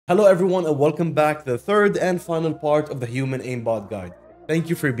Hello everyone and welcome back to the third and final part of the Human Aimbot Guide. Thank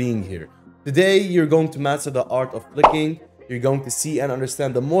you for being here. Today you're going to master the art of flicking, you're going to see and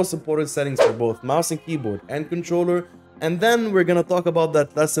understand the most important settings for both mouse and keyboard and controller, and then we're gonna talk about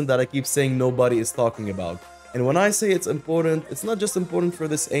that lesson that I keep saying nobody is talking about. And when I say it's important, it's not just important for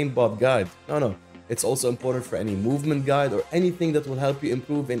this Aimbot guide, no. It's also important for any movement guide or anything that will help you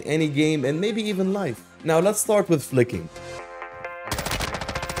improve in any game and maybe even life. Now let's start with flicking.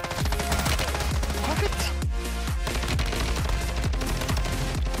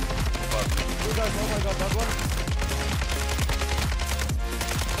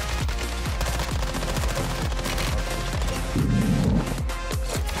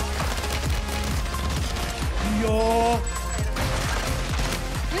 Yo!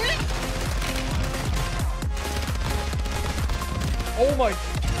 Oh my!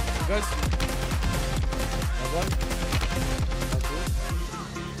 Guys!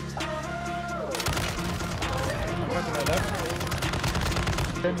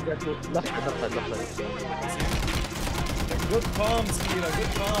 Good comms, Mira,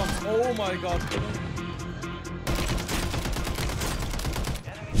 good comms. Oh my god.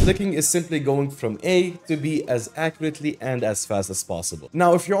 Flicking is simply going from A to B as accurately and as fast as possible.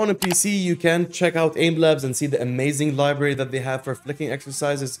 Now, if you're on a PC, you can check out Aimbot and see the amazing library that they have for flicking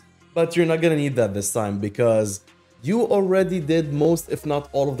exercises, but you're not gonna need that this time because you already did most, if not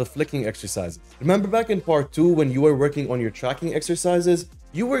all, of the flicking exercises. Remember back in part 2 when you were working on your tracking exercises?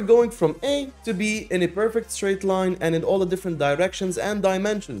 You were going from A to B in a perfect straight line and in all the different directions and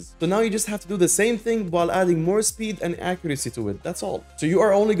dimensions. So now you just have to do the same thing while adding more speed and accuracy to it, that's all. So you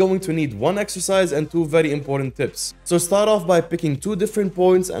are only going to need one exercise and two very important tips. So start off by picking two different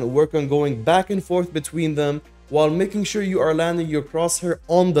points and work on going back and forth between them while making sure you are landing your crosshair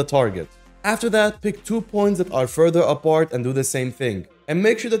on the target. After that, pick 2 points that are further apart and do the same thing. And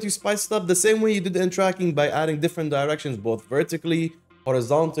make sure that you spice it up the same way you did in tracking by adding different directions both vertically,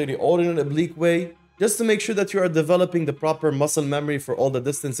 horizontally, or in an oblique way, just to make sure that you are developing the proper muscle memory for all the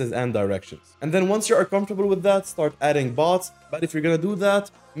distances and directions. And then once you are comfortable with that, start adding bots. But if you're gonna do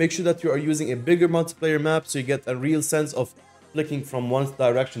that, make sure that you are using a bigger multiplayer map so you get a real sense of flicking from one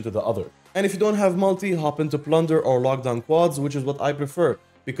direction to the other. And if you don't have multi, hop into plunder or lockdown quads, which is what I prefer.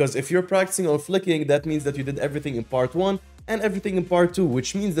 Because if you're practicing on flicking, that means that you did everything in part 1 and everything in part 2,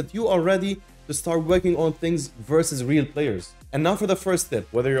 which means that you are ready to start working on things versus real players. And now for the first tip,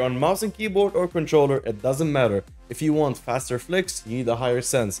 whether you're on mouse and keyboard or controller, it doesn't matter. If you want faster flicks, you need a higher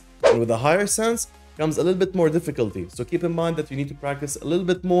sense. And with a higher sense comes a little bit more difficulty. So keep in mind that you need to practice a little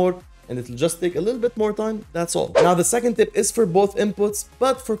bit more and it'll just take a little bit more time, that's all. Now the second tip is for both inputs,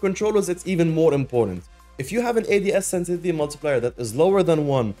 but for controllers it's even more important. If you have an ADS sensitivity multiplier that is lower than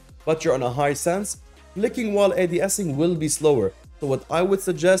 1, but you're on a high sense, flicking while ADSing will be slower. So what I would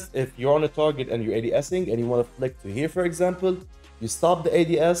suggest, if you're on a target and you're ADSing and you want to flick to here, for example, you stop the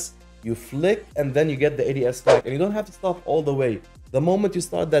ADS, you flick, and then you get the ADS back. And you don't have to stop all the way. The moment you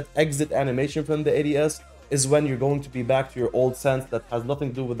start that exit animation from the ADS is when you're going to be back to your old sense that has nothing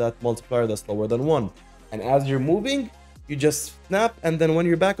to do with that multiplier that's lower than 1. And as you're moving, you just snap, and then when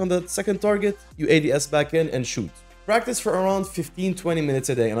you're back on the second target, you ADS back in and shoot. Practice for around 15-20 minutes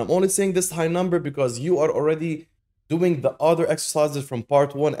a day, and I'm only saying this high number because you are already doing the other exercises from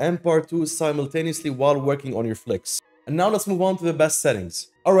part 1 and part 2 simultaneously while working on your flicks. And now let's move on to the best settings.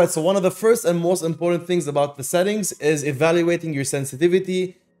 Alright, so one of the first and most important things about the settings is evaluating your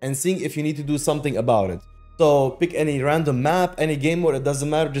sensitivity and seeing if you need to do something about it. So pick any random map, any game mode, it doesn't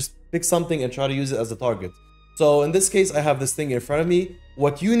matter, just pick something and try to use it as a target. So in this case, I have this thing in front of me.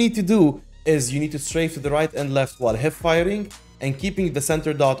 What you need to do is you need to strafe to the right and left while hip firing and keeping the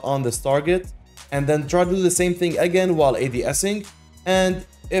center dot on this target. And then try to do the same thing again while ADSing. And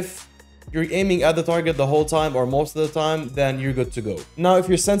if you're aiming at the target the whole time or most of the time, then you're good to go. Now, if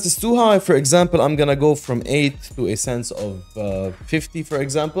your sense is too high, for example, I'm gonna go from 8 to a sense of 50, for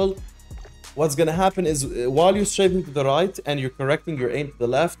example. What's gonna happen is while you're strafing to the right and you're correcting your aim to the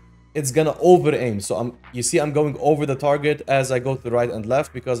left, it's gonna over aim. So you see I'm going over the target as I go to the right and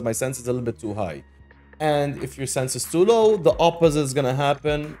left because my sense is a little bit too high. And if your sense is too low, the opposite is gonna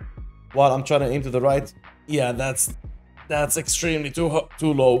happen while I'm trying to aim to the right. Yeah, that's extremely too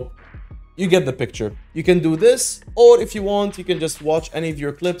low. You get the picture. You can do this, or if you want, you can just watch any of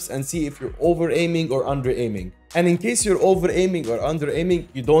your clips and see if you're over aiming or under aiming. And in case you're over aiming or under aiming,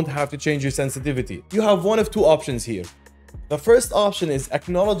 you don't have to change your sensitivity. You have one of two options here. The first option is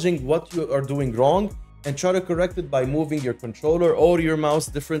acknowledging what you are doing wrong and try to correct it by moving your controller or your mouse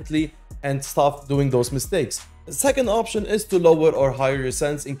differently and stop doing those mistakes. The second option is to lower or higher your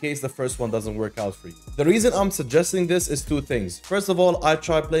sense in case the first one doesn't work out for you. The reason I'm suggesting this is two things. First of all, I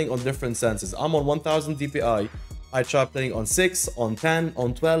try playing on different senses. I'm on 1000 DPI. I try playing on 6, on 10,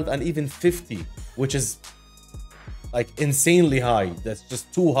 on 12, and even 50, which is like insanely high. That's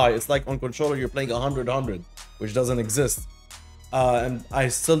just too high. It's like on controller you're playing 100, which doesn't exist. And I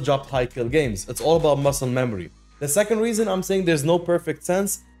still dropped high kill games. It's all about muscle memory. The second reason I'm saying there's no perfect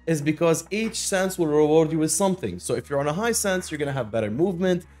sense is because each sense will reward you with something. So if you're on a high sense, you're gonna have better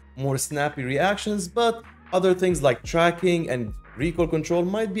movement, more snappy reactions, but other things like tracking and recoil control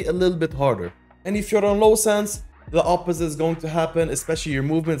might be a little bit harder. And if you're on low sense, the opposite is going to happen, especially your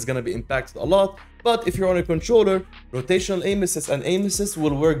movement is gonna be impacted a lot. But if you're on a controller, rotational aim assist and aim assist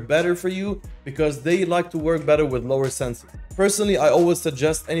will work better for you because they like to work better with lower senses. Personally, I always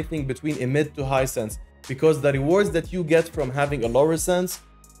suggest anything between a mid to high sense because the rewards that you get from having a lower sense,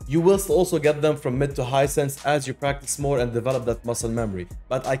 you will also get them from mid to high sense as you practice more and develop that muscle memory.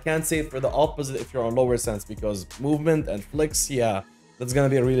 But I can't say for the opposite if you're on lower sense because movement and flicks, yeah, that's gonna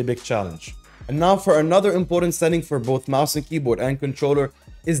be a really big challenge. And now for another important setting for both mouse and keyboard and controller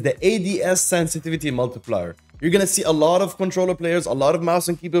is the ADS sensitivity multiplier. You're gonna see a lot of controller players, a lot of mouse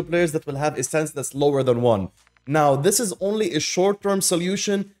and keyboard players that will have a sense that's lower than 1. Now, this is only a short-term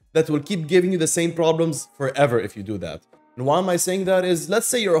solution that will keep giving you the same problems forever if you do that. And why am I saying that is, let's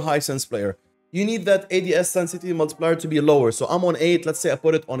say you're a high sense player. You need that ADS sensitivity multiplier to be lower. So I'm on 8, let's say I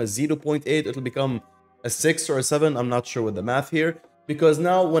put it on a 0.8, it'll become a 6 or a 7, I'm not sure with the math here. Because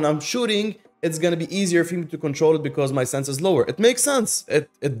now when I'm shooting, it's gonna be easier for me to control it because my sense is lower. It makes sense, it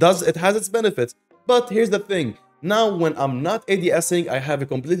has its benefits. But here's the thing, now when I'm not ADSing, I have a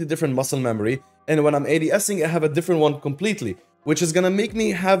completely different muscle memory. And when I'm ADSing, I have a different one completely, which is gonna make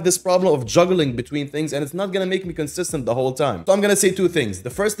me have this problem of juggling between things, and it's not gonna make me consistent the whole time. So I'm gonna say two things. The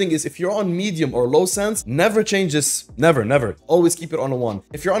first thing is if you're on medium or low sense, never change this, never. Always keep it on a 1.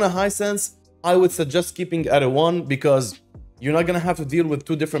 If you're on a high sense, I would suggest keeping it at a 1 because you're not gonna have to deal with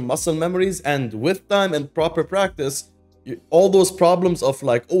two different muscle memories, and with time and proper practice, all those problems of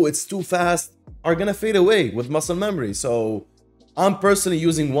like, oh, it's too fast, are gonna fade away with muscle memory. So I'm personally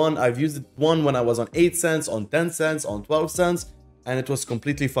using 1. I've used it 1 when I was on 8 cents, on 10 cents, on 12 cents, and it was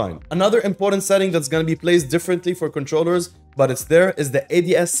completely fine. Another important setting that's going to be placed differently for controllers, but it's there, is the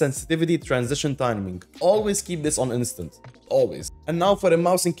ADS sensitivity transition timing. Always keep this on instant, always. And now for the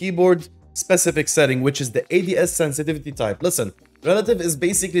mouse and keyboard specific setting, which is the ADS sensitivity type. Listen, relative is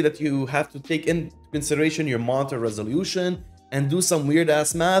basically that you have to take into consideration your monitor resolution and do some weird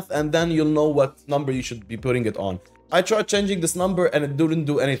ass math, and then you'll know what number you should be putting it on. I tried changing this number and it didn't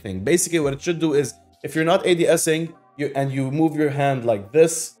do anything. Basically what it should do is, if you're not ADSing and you move your hand like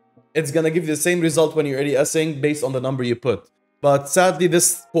this, it's gonna give you the same result when you're ADSing based on the number you put. But sadly,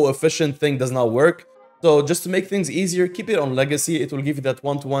 this coefficient thing does not work. So just to make things easier, keep it on legacy. It will give you that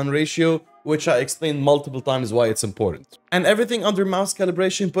 1-to-1 ratio, which I explained multiple times why it's important. And everything under mouse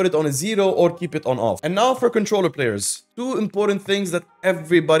calibration, put it on a 0 or keep it on off. And now for controller players, two important things that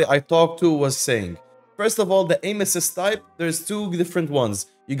everybody I talked to was saying. First of all, the aim assist type, there's two different ones.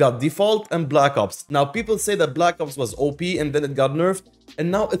 You got default and Black Ops. Now people say that Black Ops was OP and then it got nerfed,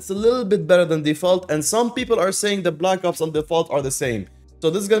 and now it's a little bit better than default, and some people are saying that Black Ops and default are the same. So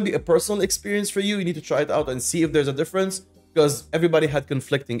this is going to be a personal experience for you. You need to try it out and see if there's a difference, because everybody had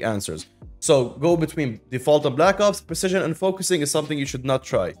conflicting answers. So go between default and Black Ops. Precision and focusing is something you should not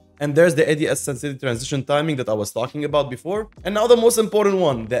try. And there's the ADS sensitivity transition timing that I was talking about before. And now the most important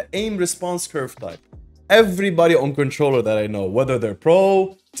one, the aim response curve type. Everybody on controller that I know, whether they're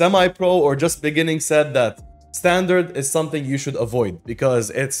pro, semi-pro, or just beginning, said that standard is something you should avoid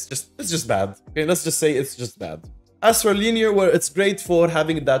because it's just bad. Okay, let's just say it's just bad. As for linear, well, it's great for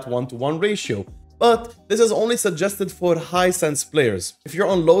having that 1-to-1 ratio, but this is only suggested for high sense players. If you're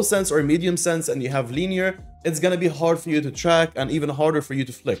on low sense or medium sense and you have linear, it's gonna be hard for you to track and even harder for you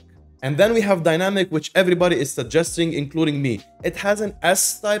to flick. And then we have dynamic, which everybody is suggesting, including me. It has an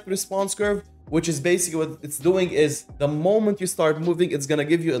S-type response curve, which is basically what it's doing is the moment you start moving, it's gonna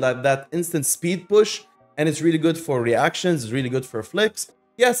give you that instant speed push, and it's really good for reactions, it's really good for flicks.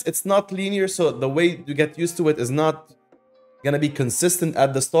 Yes, it's not linear, so the way you get used to it is not gonna be consistent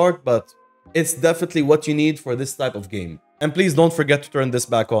at the start, but it's definitely what you need for this type of game. And please don't forget to turn this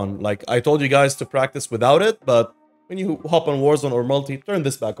back on. Like I told you guys to practice without it, but when you hop on Warzone or multi, turn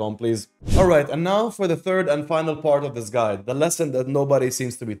this back on, please. Alright, and now for the third and final part of this guide, the lesson that nobody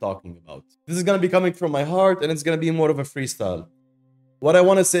seems to be talking about. This is gonna be coming from my heart, and it's gonna be more of a freestyle. What I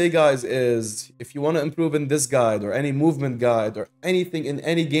want to say, guys, is if you want to improve in this guide or any movement guide or anything in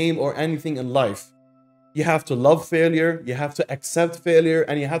any game or anything in life, you have to love failure, you have to accept failure,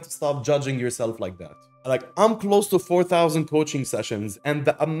 and you have to stop judging yourself like that. Like, I'm close to 4,000 coaching sessions, and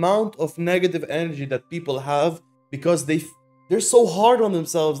the amount of negative energy that people have because they're so hard on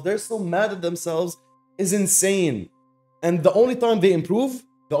themselves, they're so mad at themselves, is insane. And the only time they improve,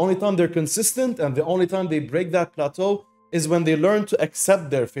 the only time they're consistent, and the only time they break that plateau is when they learn to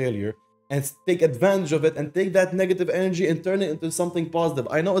accept their failure and take advantage of it and take that negative energy and turn it into something positive.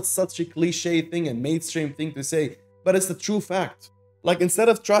 I know it's such a cliche thing and mainstream thing to say, but it's the true fact. Like, instead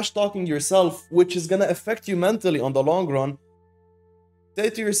of trash talking yourself, which is gonna affect you mentally on the long run, say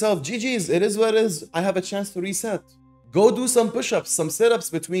to yourself, GG's, it is what it is. I have a chance to reset. Go do some push-ups, some sit-ups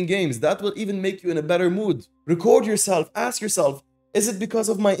between games. That will even make you in a better mood. Record yourself. Ask yourself, is it because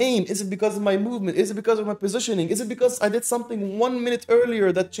of my aim? Is it because of my movement? Is it because of my positioning? Is it because I did something 1 minute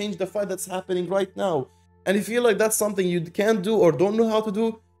earlier that changed the fight that's happening right now? And if you feel like that's something you can't do or don't know how to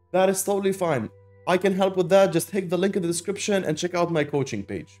do, that is totally fine. I can help with that. Just hit the link in the description and check out my coaching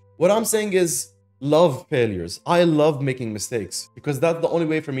page. What I'm saying is, love failures. I love making mistakes because that's the only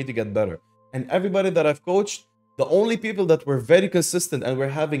way for me to get better. And everybody that I've coached, the only people that were very consistent and were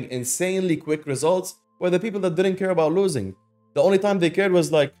having insanely quick results were the people that didn't care about losing. The only time they cared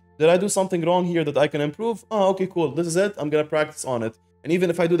was like, did I do something wrong here that I can improve? Oh, okay, cool. This is it. I'm going to practice on it. And even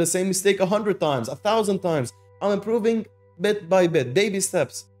if I do the same mistake 100 times, 1,000 times, I'm improving bit by bit, baby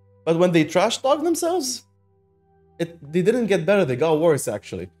steps. But when they trash talk themselves, they didn't get better, they got worse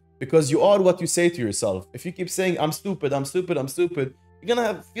actually. Because you are what you say to yourself. If you keep saying, I'm stupid, I'm stupid, I'm stupid, you're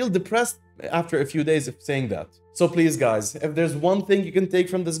gonna feel depressed after a few days of saying that. So please guys, if there's one thing you can take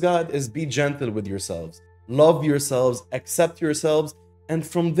from this guide is be gentle with yourselves. Love yourselves, accept yourselves, and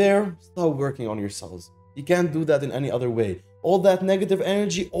from there, start working on yourselves. You can't do that in any other way. All that negative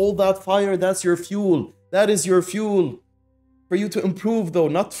energy, all that fire, that's your fuel. That is your fuel. For you to improve though,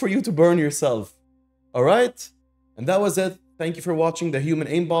 not for you to burn yourself. Alright? And that was it. Thank you for watching the Human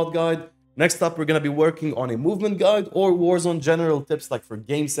Aimbot guide. Next up, we're going to be working on a movement guide or Warzone general tips like for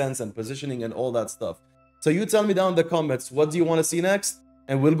game sense and positioning and all that stuff. So you tell me down in the comments, what do you want to see next?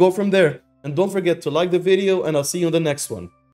 And we'll go from there. And don't forget to like the video and I'll see you in the next one.